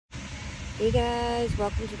Hey guys,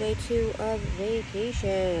 welcome to day 2 of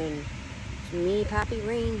vacation. It's me, Poppy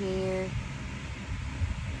Rain here.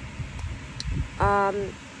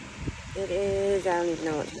 It is, I don't even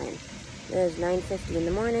know what time. It is 9:50 in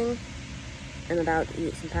the morning. I'm about to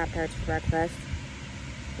eat some Pop-Tarts for breakfast.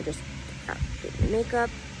 I just got my makeup.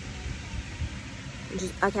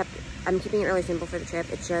 I'm keeping it really simple for the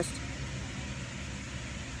trip. It's just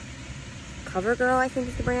CoverGirl, I think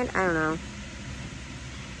is the brand. I don't know.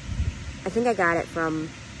 I think I got it from,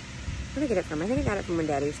 where did I get it from? I think I got it from when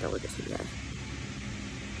Daddy used to live this CVS.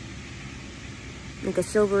 Like a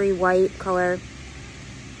silvery white color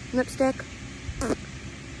lipstick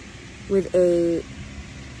with a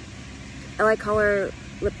LA Color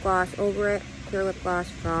lip gloss over it, clear lip gloss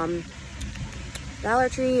from Dollar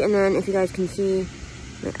Tree. And then if you guys can see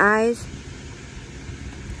my eyes,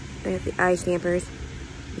 I have the eye stampers,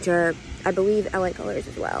 which are, I believe, LA Colors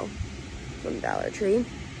as well, from Dollar Tree.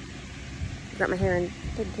 I've got my hair in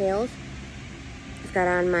pigtails. I've got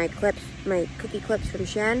on my clips, my cookie clips from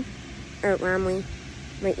Shen, or Romley.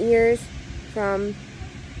 My ears from,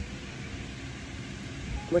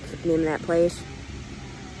 what's the name of that place?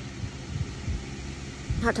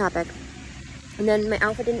 Hot Topic. And then my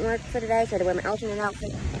outfit didn't work for today, so I had to wear my alternate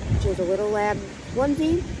outfit, which is a Little Lab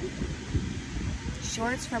onesie.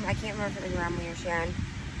 Shorts from, I can't remember if it was Romley or Shen.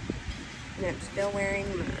 And then I'm still wearing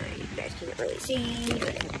my, you guys can't really see.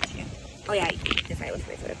 Oh yeah, if I lift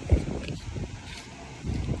my foot up, you guys can see.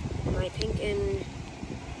 My pink and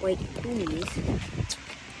white booties.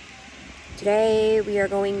 Today we are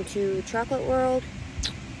going to Chocolate World.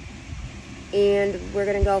 And we're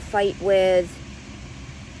gonna go fight with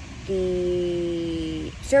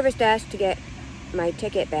the service desk to get my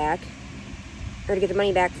ticket back. Or to get the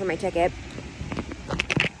money back for my ticket.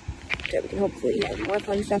 So we can hopefully have more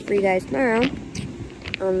fun stuff for you guys tomorrow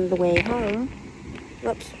on the way home.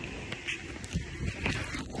 Whoops.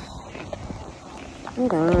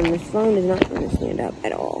 Hold on, this phone is not going to stand up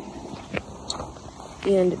at all.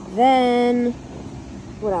 And then,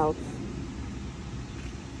 what else?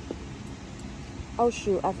 Oh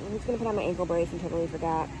shoot, I was going to put on my ankle brace and totally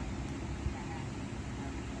forgot.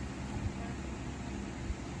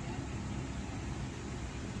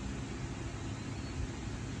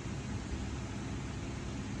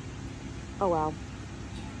 Oh well.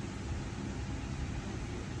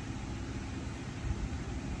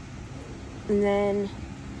 And then,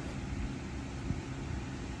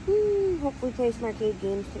 hopefully play some arcade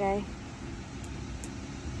games today.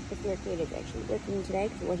 If the arcade is actually working today,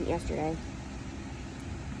 because it wasn't yesterday.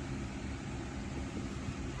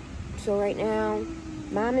 So right now,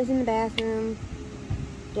 Mom is in the bathroom.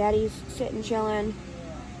 Daddy's sitting chilling.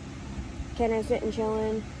 Kenna's sitting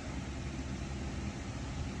chilling.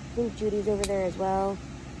 I think Judy's over there as well.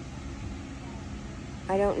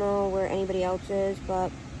 I don't know where anybody else is,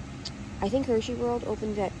 but I think Hershey World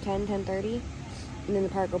opens at 10:30, and then the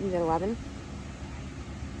park opens at 11.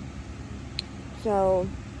 So,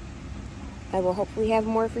 I will hopefully have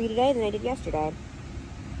more for you today than I did yesterday.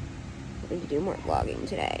 Hoping to do more vlogging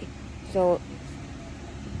today. So,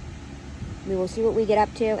 we will see what we get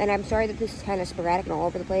up to, and I'm sorry that this is kind of sporadic and all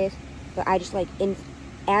over the place, but I just like,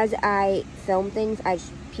 as I film things, I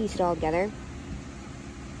just piece it all together.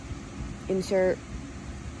 Insert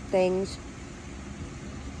things.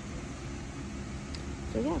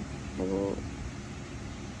 So yeah, I will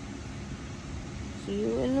see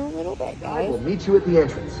you in a little bit, guys. I will meet you at the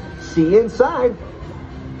entrance. See you inside.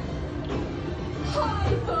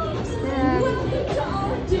 Hi, folks. Welcome to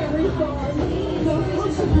our dairy farm.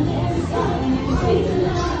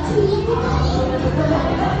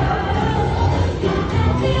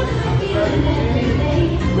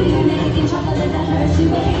 We're making chocolate that Hershey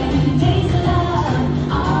made. Taste the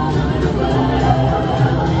love all over the world.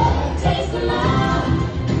 Taste the love.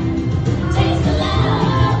 Taste the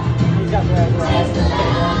love. Taste the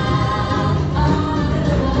love all over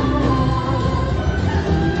the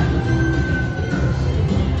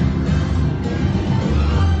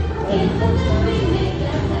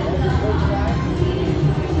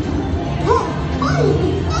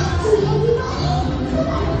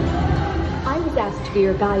I was asked to be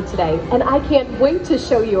your guide today, and I can't wait to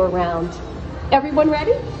show you around. Everyone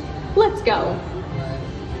ready? Let's go.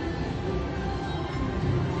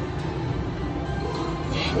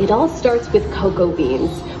 It all starts with cocoa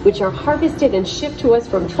beans, which are harvested and shipped to us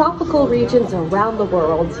from tropical regions around the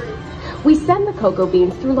world. We send the cocoa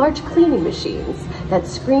beans through large cleaning machines that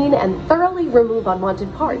screen and thoroughly remove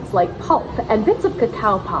unwanted parts like pulp and bits of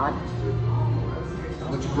cacao pod.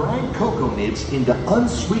 Which grind cocoa nibs into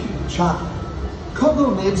unsweetened chocolate.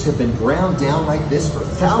 Cocoa nibs have been ground down like this for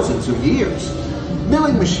thousands of years.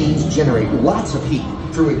 Milling machines generate lots of heat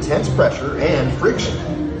through intense pressure and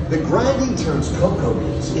friction. The grinding turns cocoa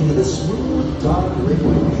beans into the smooth, dark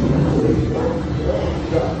liquid.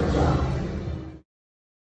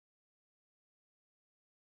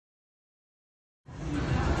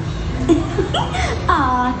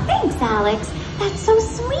 Aw, thanks, Alex. That's so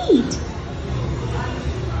sweet.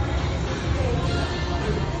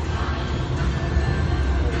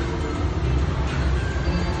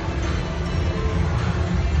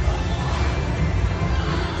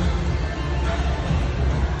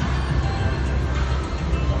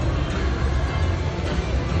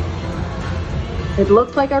 It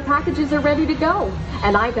looks like our packages are ready to go,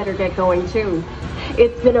 and I better get going too.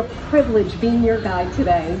 It's been a privilege being your guide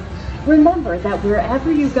today. Remember that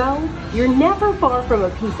wherever you go, you're never far from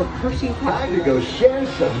a piece of Hershey's Time to happiness. go share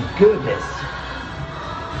some goodness.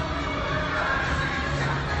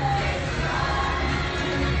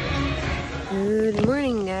 Good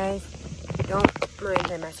morning, guys. Don't mind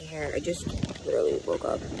my messy hair. I just literally woke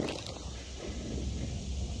up.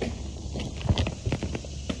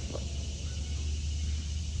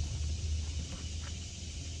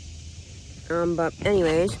 But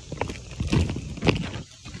anyways,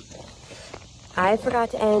 I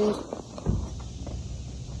forgot to end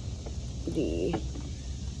the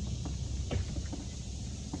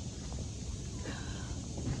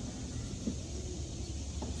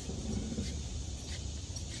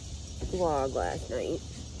vlog last night.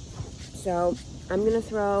 So I'm gonna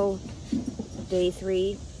throw day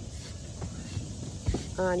 3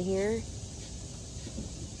 on here.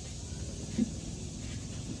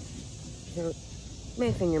 So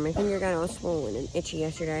my finger got all swollen and itchy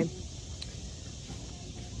yesterday.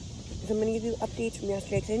 So I'm gonna give you updates from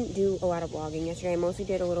yesterday because I didn't do a lot of vlogging yesterday. I mostly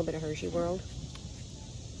did a little bit of Hershey World.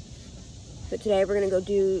 But today we're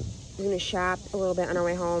gonna shop a little bit on our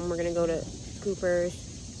way home. We're gonna go to Cooper's.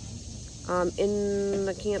 In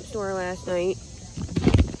the camp store last night,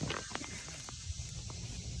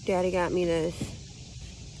 Daddy got me this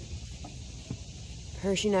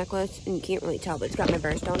Hershey necklace, and you can't really tell, but it's got my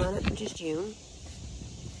birthstone on it, which is June.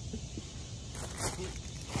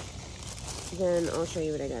 Then I'll show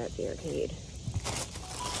you what I got at the arcade.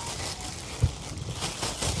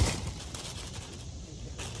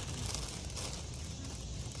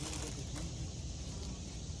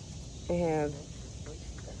 I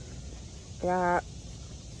got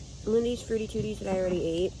one of these Fruity Tooties that I already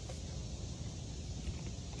ate.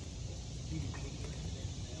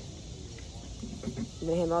 And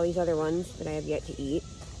then I have all these other ones that I have yet to eat.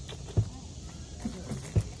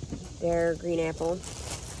 They're green apple.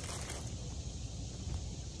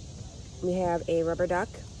 We have a rubber duck.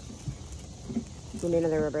 And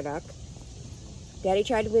another rubber duck. Daddy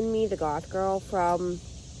tried to win me the Goth Girl from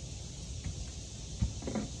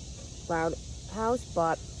Loud House,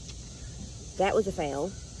 but that was a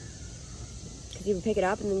fail. Because he would pick it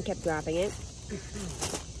up and then kept dropping it.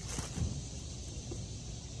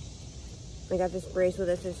 I got this bracelet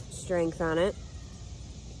that says strength on it.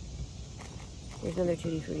 There's another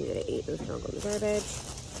Tutti Frutti that I ate. Those can all go in the garbage.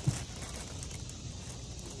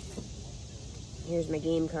 Here's my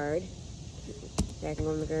game card. That can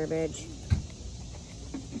go in the garbage.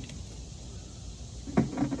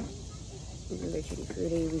 Another Tutti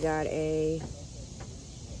Frutti. We got a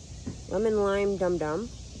lemon lime dum dum.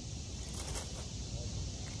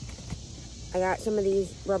 I got some of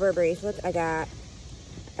these rubber bracelets. I got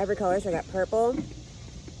every color, so I got purple,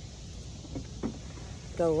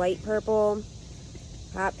 the light purple,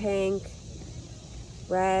 hot pink,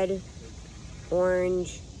 red,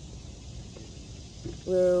 orange,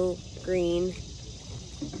 blue, green,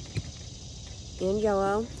 and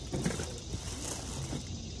yellow.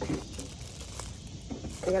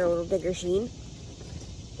 I got a little Digger Sheen,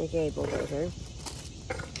 aka Bulldozer.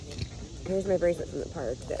 Here's my bracelet from the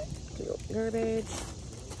park that can go in garbage.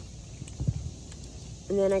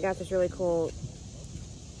 And then I got this really cool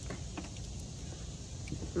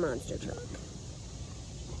monster truck.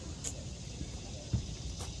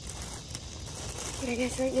 But I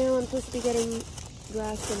guess right now I'm supposed to be getting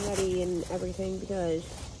dressed and ready and everything because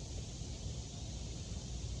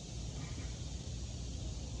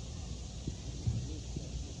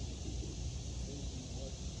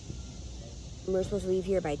we're supposed to leave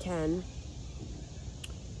here by 10.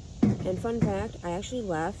 And fun fact, I actually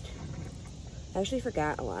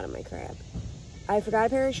forgot a lot of my crap. I forgot a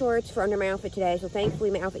pair of shorts for under my outfit today, so thankfully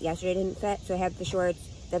my outfit yesterday didn't fit, so I have the shorts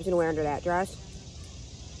that I was going to wear under that dress.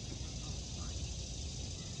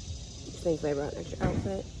 Thankfully I brought an extra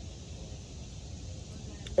outfit.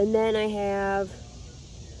 And then I have...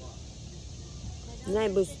 And I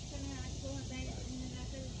was...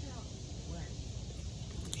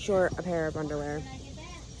 short a pair of underwear.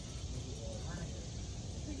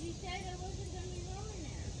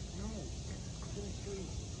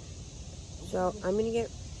 So I'm gonna get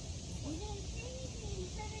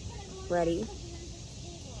ready.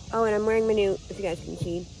 Oh, and I'm wearing my new, if you guys can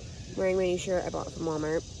see, I'm wearing my new shirt I bought from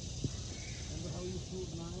Walmart.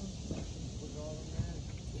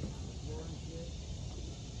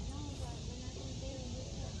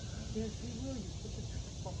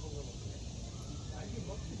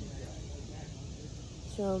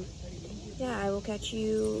 So, yeah, I will catch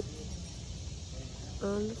you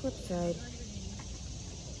on the flip side.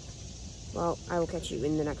 Well, I will catch you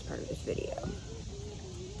in the next part of this video.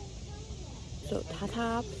 So,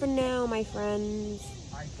 ta-ta for now, my friends.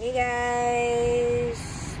 Hey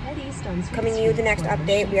guys! Coming to you with the next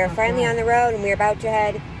update. We are finally on the road and we are about to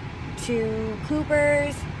head to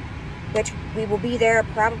Cooper's, which we will be there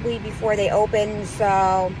probably before they open,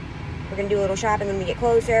 so we're going to do a little shopping when we get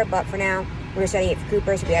closer, but for now, we're studying it for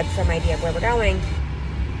Cooper, so we have some idea of where we're going.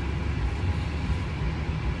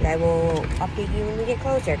 But I will update you when we get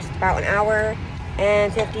closer. It's about an hour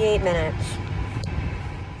and 58 minutes.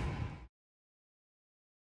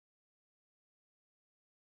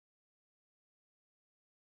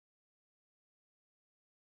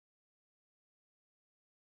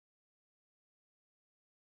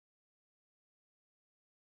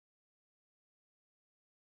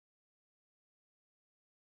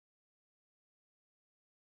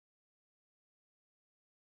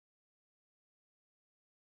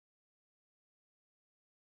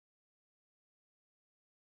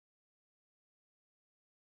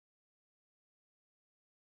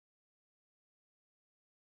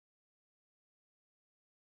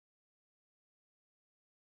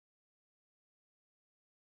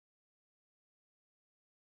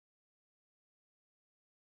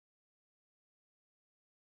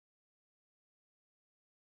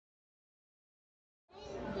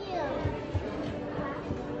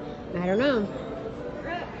 I don't know.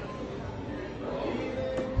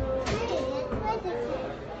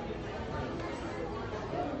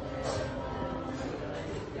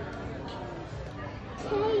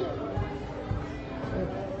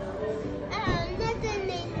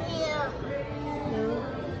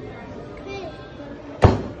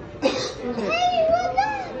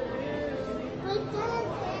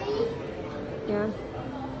 Yeah.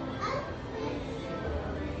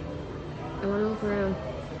 I want to look around.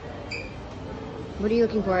 What are you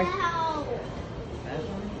looking for?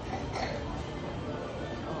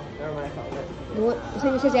 The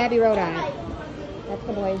thing that says Abbey Road on it. That's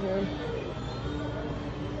the boys' room.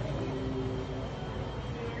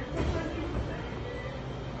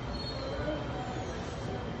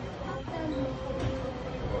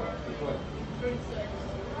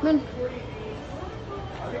 Come on.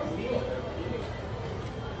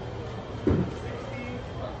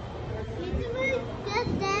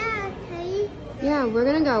 Yeah, we're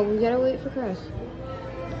gonna go. We gotta wait for Chris.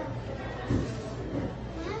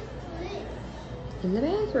 In the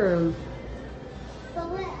bathroom.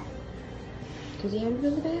 Because he had to go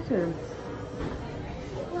to the bathroom.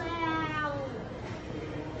 Wow.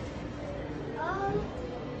 Oh.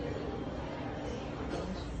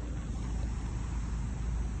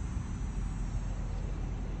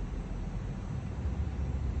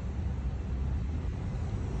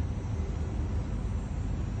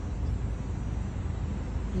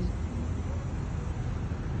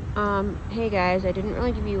 Hey guys, I didn't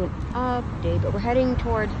really give you an update, but we're heading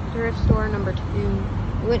towards thrift store number 2.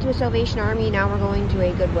 We went to a Salvation Army, now we're going to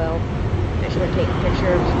a Goodwill. I should have taken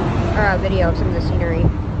pictures, or a video of some of the scenery.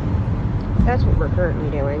 That's what we're currently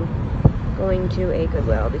doing. Going to a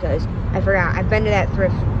Goodwill, because I forgot, I've been to that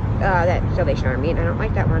that Salvation Army, and I don't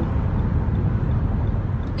like that one.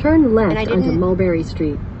 Turn left onto Mulberry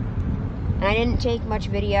Street. And I didn't take much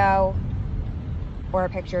video or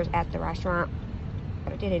pictures at the restaurant.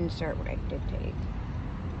 But I did insert what I did take.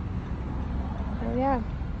 So yeah.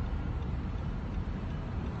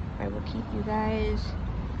 I will keep you guys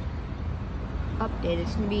updated.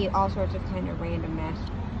 It's going to be all sorts of kind of randomness.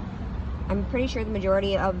 I'm pretty sure the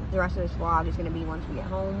majority of the rest of this vlog is going to be once we get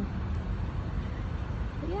home.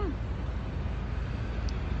 But yeah.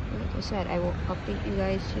 Like I said, I will update you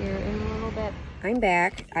guys here in a little bit. I'm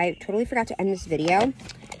back. I totally forgot to end this video.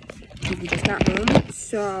 We just got home,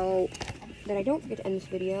 so that I don't forget to end this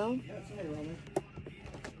video.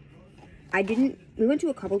 We went to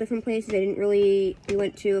a couple different places. We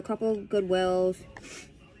went to a couple Goodwills.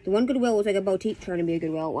 The one Goodwill was like a boutique trying to be a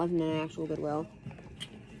Goodwill. It wasn't an actual Goodwill.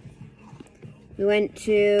 We went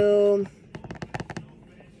to,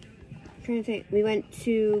 we went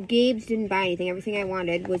to Gabe's, didn't buy anything. Everything I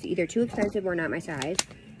wanted was either too expensive or not my size.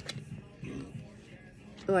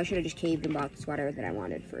 Oh, I should have just caved and bought the sweater that I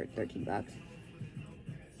wanted for 13 bucks.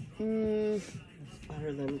 It's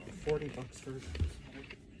better than 40 bucks for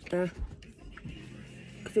Because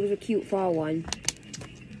it was a cute fall one.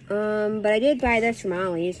 But I did buy this from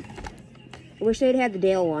Ollie's. I wish they'd had the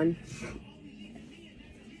Dale one.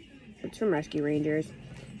 It's from Rescue Rangers.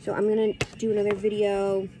 So I'm gonna do another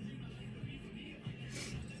video.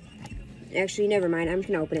 Actually, never mind. I'm just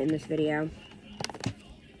gonna open it in this video.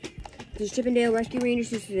 This is Chip and Dale Rescue Rangers.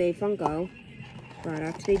 This is a Funko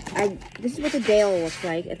product. This is what the Dale looks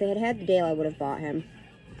like. If they had had the Dale, I would have bought him.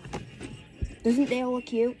 Doesn't Dale look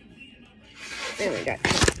cute? There we go.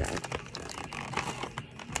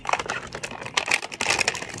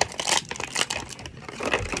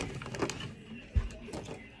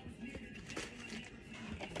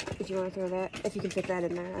 If you want to throw that, if you can fit that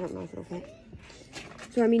in there, I don't know if it'll fit.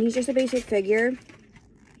 So, I mean, he's just a basic figure.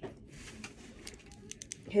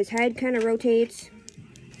 His head kind of rotates.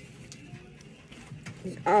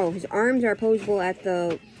 His arms are posable at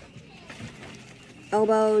the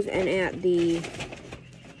elbows and at the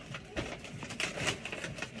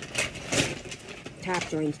top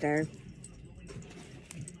joints there.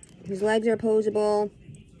 His legs are posable.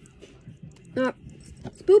 Oh,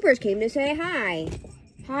 Spoopers came to say hi.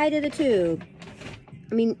 Hi to the tube.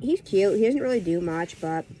 I mean, he's cute. He doesn't really do much,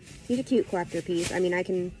 but he's a cute collector piece. I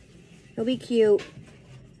mean, he'll be cute.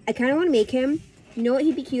 I kind of want to make him, you know what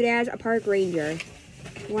he'd be cute as? A park ranger.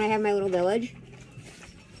 When I have my little village.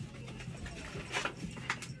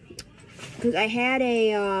 Because I had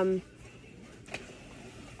a,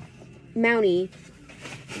 Mountie,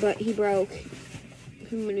 but he broke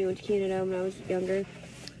when we went to Canada when I was younger.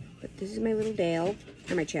 But this is my little Dale.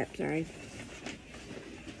 Or my Chip, sorry.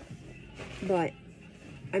 But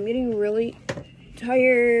I'm getting really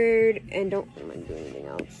tired and don't want to do anything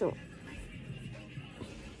else. So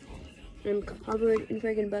I'm covered in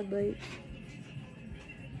freaking bug bites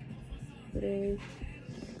today.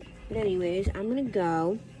 But anyways, I'm gonna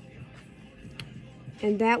go.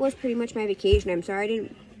 And that was pretty much my vacation. I'm sorry I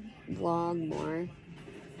didn't vlog more.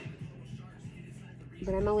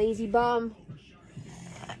 But I'm a lazy bum.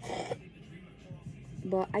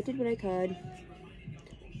 But I did what I could.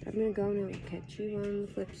 I'm gonna go now and catch you on the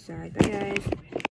flip side. Bye, guys.